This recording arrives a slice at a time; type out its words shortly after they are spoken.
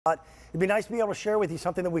It'd be nice to be able to share with you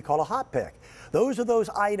something that we call a hot pick. Those are those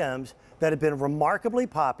items that have been remarkably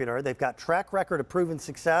popular. They've got track record of proven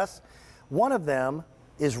success. One of them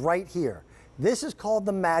is right here. This is called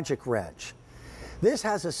the Magic Wrench. This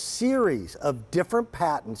has a series of different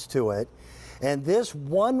patents to it, and this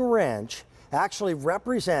one wrench actually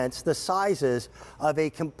represents the sizes of a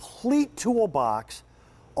complete toolbox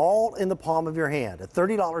all in the palm of your hand at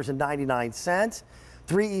 $30.99.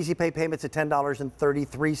 3 easy pay payments at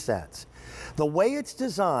 $10.33. The way it's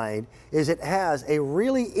designed is it has a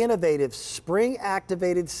really innovative spring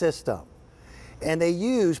activated system, and they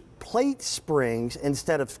use plate springs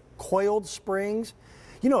instead of coiled springs.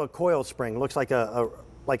 You know, a coiled spring looks like a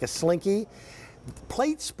slinky.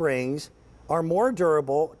 Plate springs are more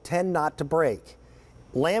durable, tend not to break.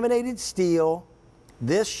 Laminated steel,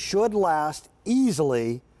 this should last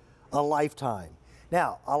easily a lifetime.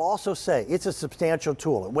 Now, I'll also say it's a substantial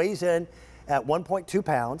tool. It weighs in at 1.2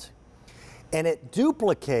 pounds, and it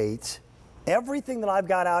duplicates everything that I've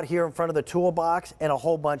got out here in front of the toolbox and a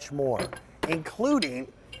whole bunch more, including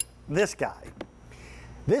this guy.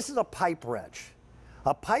 This is a pipe wrench.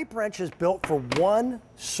 A pipe wrench is built for one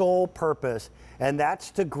sole purpose, and that's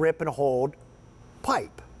to grip and hold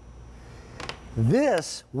pipe.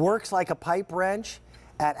 This works like a pipe wrench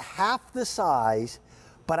at half the size,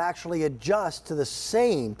 but actually adjusts to the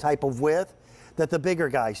same type of width that the bigger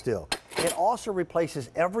guys do. It also replaces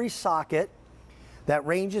every socket that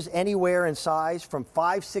ranges anywhere in size from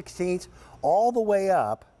 5/16 all the way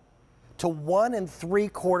up to 1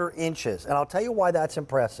 3/4 inches. And I'll tell you why that's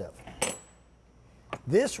impressive.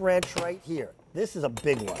 This wrench right here, this is a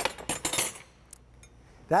big one.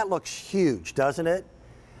 That looks huge, doesn't it?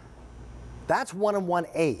 That's 1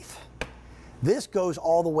 1/8. This goes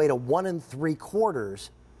all the way to 1 3/4.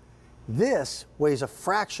 This weighs a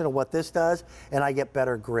fraction of what this does, and I get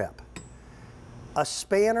better grip. A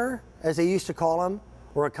spanner, as they used to call them,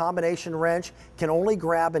 or a combination wrench, can only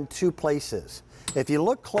grab in 2 places. If you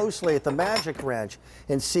look closely at the Magic Wrench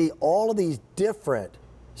and see all of these different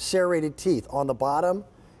serrated teeth on the bottom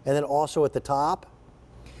and then also at the top,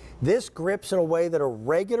 this grips in a way that a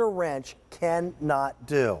regular wrench cannot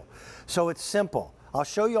do. So it's simple. I'll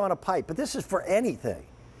show you on a pipe, but this is for anything.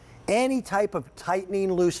 Any type of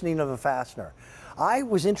tightening, loosening of a fastener. I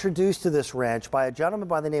was introduced to this wrench by a gentleman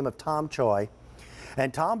by the name of Tom Choi,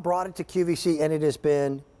 and Tom brought it to QVC, and it has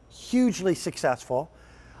been hugely successful.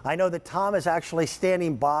 I know that Tom is actually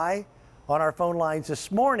standing by on our phone lines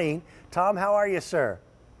this morning. Tom, how are you, sir?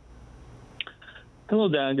 Hello,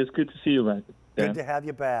 Dan. It's good to see you, man. Good to have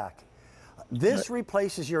you back. This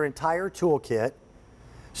replaces your entire toolkit,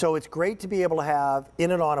 so it's great to be able to have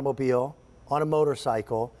in an automobile, on a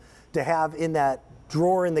motorcycle, to have in that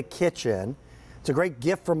drawer in the kitchen. It's a great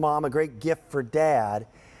gift for mom, a great gift for dad.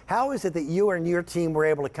 How is it that you and your team were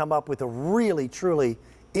able to come up with a really, truly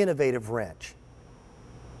innovative wrench?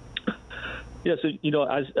 Yeah, so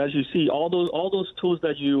as you see, all those tools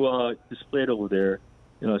that you displayed over there,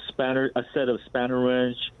 a set of spanner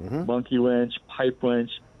wrench, monkey wrench, pipe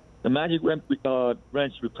wrench. The Magic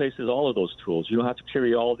Wrench replaces all of those tools. You don't have to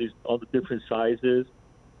carry all the different sizes.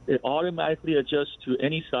 It automatically adjusts to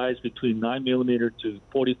any size between 9mm to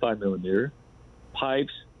 45mm.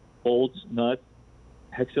 Pipes, bolts, nuts,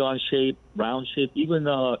 hexagon shape, round shape, even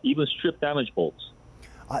strip damage bolts.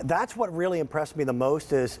 That's what really impressed me the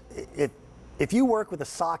most is if you work with a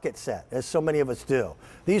socket set, as so many of us do.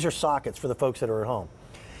 These are sockets for the folks that are at home.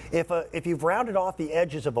 If you've rounded off the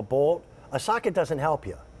edges of a bolt, a socket doesn't help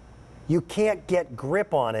you. You can't get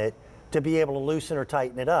grip on it to be able to loosen or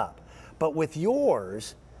tighten it up. But with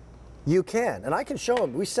yours, you can. And I can show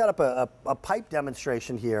them. We set up a pipe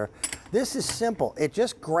demonstration here. This is simple. It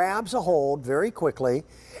just grabs a hold very quickly,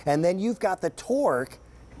 and then you've got the torque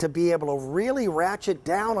to be able to really ratchet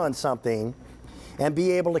down on something and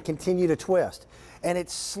be able to continue to twist. And it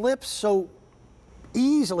slips so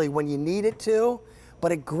easily when you need it to,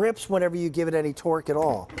 but it grips whenever you give it any torque at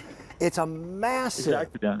all. It's a massive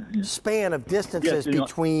span of distances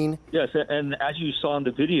between. Yes, and as you saw in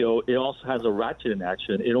the video, it also has a ratchet in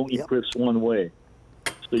action. It only grips one way.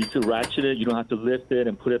 So you could ratchet it. You don't have to lift it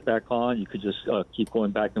and put it back on. You could just keep going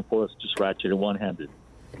back and forth, just ratchet it one-handed.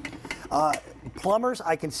 Plumbers,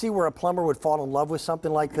 I can see where a plumber would fall in love with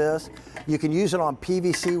something like this. You can use it on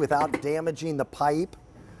PVC without damaging the pipe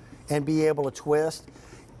and be able to twist.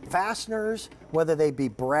 Fasteners, whether they be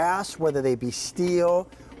brass, whether they be steel,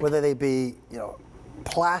 whether they be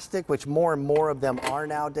plastic, which more and more of them are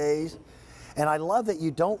nowadays. And I love that you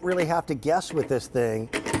don't really have to guess with this thing.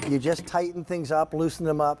 You just tighten things up, loosen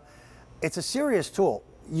them up. It's a serious tool.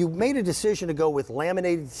 You made a decision to go with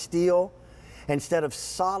laminated steel instead of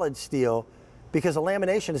solid steel because the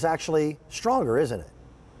lamination is actually stronger, isn't it?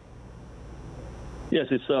 Yes,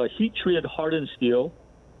 it's heat-treated hardened steel,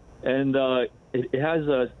 and it has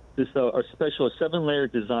a special 7-layer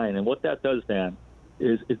design. And what that does, Dan,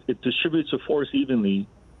 is it distributes the force evenly,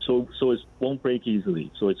 so it won't break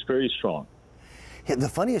easily. So it's very strong. Yeah, the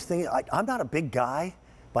funniest thing, I'm not a big guy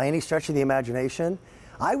by any stretch of the imagination.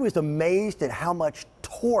 I was amazed at how much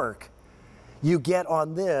torque you get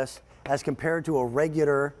on this as compared to a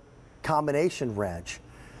regular combination wrench.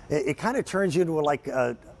 It kind of turns you into like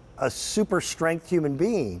a super strength human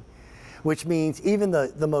being, which means even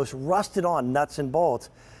the most rusted on nuts and bolts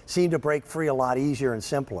seem to break free a lot easier and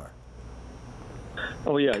simpler.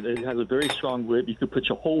 Oh yeah, it has a very strong grip. You could put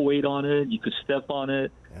your whole weight on it, you could step on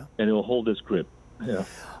it, yeah, and it will hold this grip. Yeah.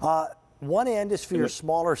 One end is for your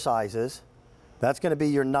smaller sizes. That's going to be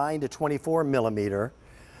your 9 to 24 millimeter.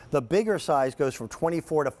 The bigger size goes from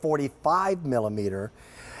 24 to 45 millimeter.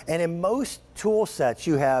 And in most tool sets,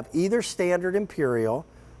 you have either standard imperial,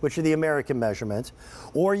 which are the American measurements,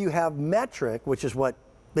 or you have metric, which is what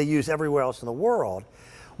they use everywhere else in the world.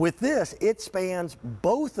 With this, it spans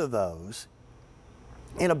both of those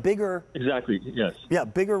in a bigger, exactly, yes, yeah,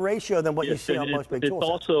 bigger ratio than what you see on most big tool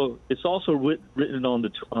sets. It's also written on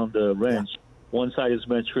the wrench. Yeah. One side is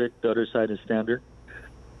metric, the other side is standard.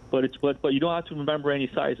 But you don't have to remember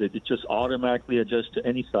any size. It just automatically adjusts to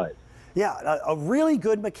any size. Yeah, a really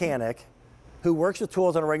good mechanic who works with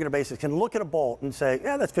tools on a regular basis can look at a bolt and say,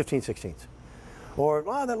 yeah, that's 15/16. Or,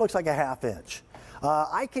 well, that looks like a 1/2 inch.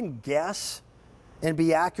 I can guess and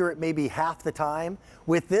be accurate maybe half the time.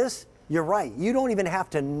 With this, you're right. You don't even have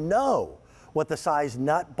to know what the size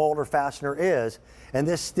nut, bolt, or fastener is, and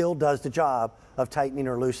this still does the job of tightening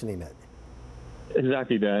or loosening it.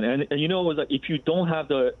 Exactly, Dan. And you know, if you don't have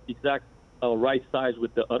the exact right size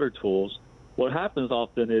with the other tools, what happens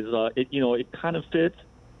often is it kind of fits,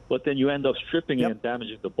 but then you end up stripping it and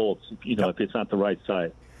damaging the bolts. If it's not the right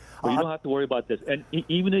size. But you don't have to worry about this. And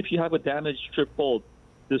even if you have a damaged strip bolt,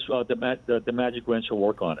 this the magic wrench will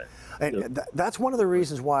work on it. And that's one of the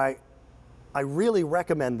reasons why I really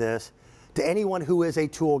recommend this to anyone who is a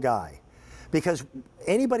tool guy. Because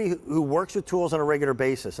anybody who works with tools on a regular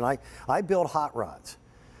basis, and I build hot rods,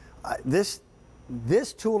 this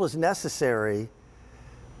tool is necessary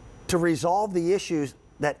to resolve the issues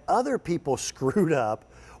that other people screwed up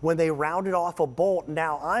when they rounded off a bolt.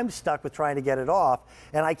 Now I'm stuck with trying to get it off,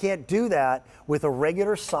 and I can't do that with a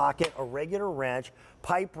regular socket, a regular wrench,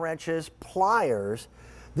 pipe wrenches, pliers.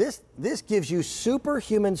 This gives you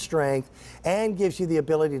superhuman strength and gives you the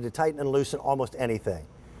ability to tighten and loosen almost anything.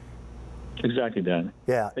 Exactly, Dan.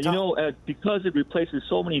 Yeah. And because it replaces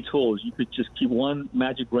so many tools, you could just keep one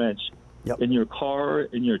magic wrench in your car,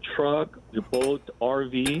 in your truck, your boat,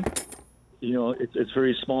 RV. It's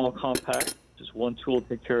very small, compact. Just one tool to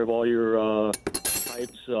take care of all your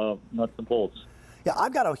pipes, nuts, and bolts. Yeah,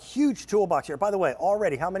 I've got a huge toolbox here. By the way,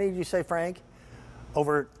 already, how many did you say, Frank?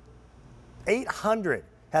 Over 800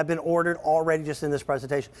 have been ordered already just in this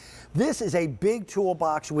presentation. This is a big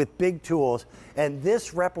toolbox with big tools, and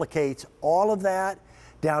this replicates all of that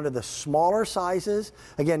down to the smaller sizes.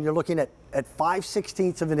 Again, you're looking at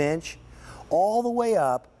 5/16 of an inch, all the way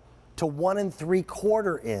up to 1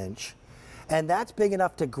 3/4 inch, and that's big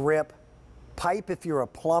enough to grip pipe if you're a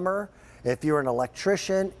plumber, if you're an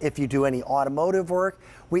electrician, if you do any automotive work.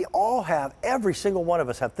 We all have, every single one of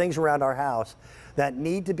us have things around our house that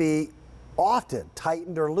need to be often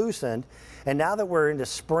tightened or loosened. And now that we're into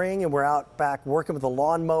spring and we're out back working with a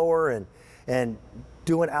lawnmower and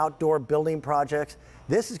doing outdoor building projects,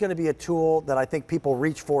 this is going to be a tool that I think people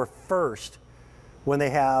reach for first when they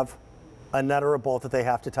have a nut or a bolt that they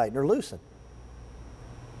have to tighten or loosen.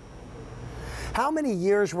 How many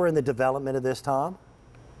years were in the development of this, Tom?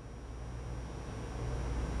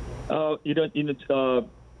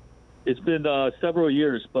 It's been several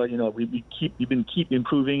years, but we've been keep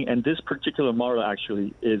improving, and this particular model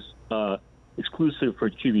actually is exclusive for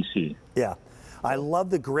QVC. Yeah, I love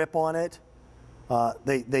the grip on it.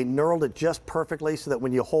 They knurled it just perfectly so that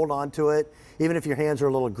when you hold on to it, even if your hands are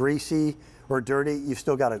a little greasy or dirty, you've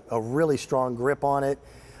still got a really strong grip on it.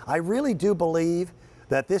 I really do believe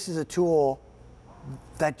that this is a tool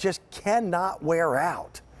that just cannot wear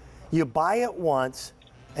out. You buy it once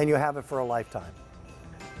and you have it for a lifetime.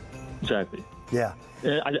 Exactly. Yeah.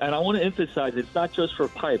 And I want to emphasize, it's not just for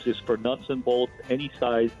pipes, it's for nuts and bolts, any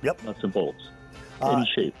size nuts and bolts, any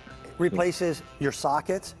shape. It replaces your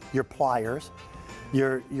sockets, your pliers,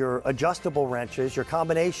 your adjustable wrenches, your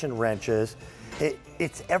combination wrenches.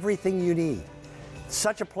 It's everything you need.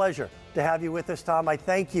 Such a pleasure to have you with us, Tom. I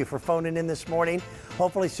thank you for phoning in this morning.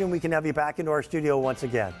 Hopefully soon we can have you back into our studio once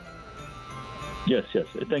again. Yes.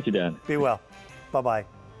 Thank you, Dan. Be well. Bye-bye.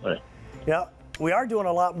 All right. Yeah, we are doing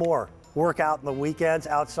a lot more work out in the weekends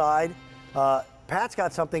outside. Pat's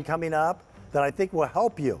got something coming up that I think will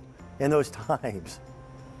help you in those times.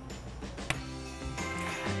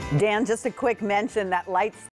 Dan, just a quick mention that lights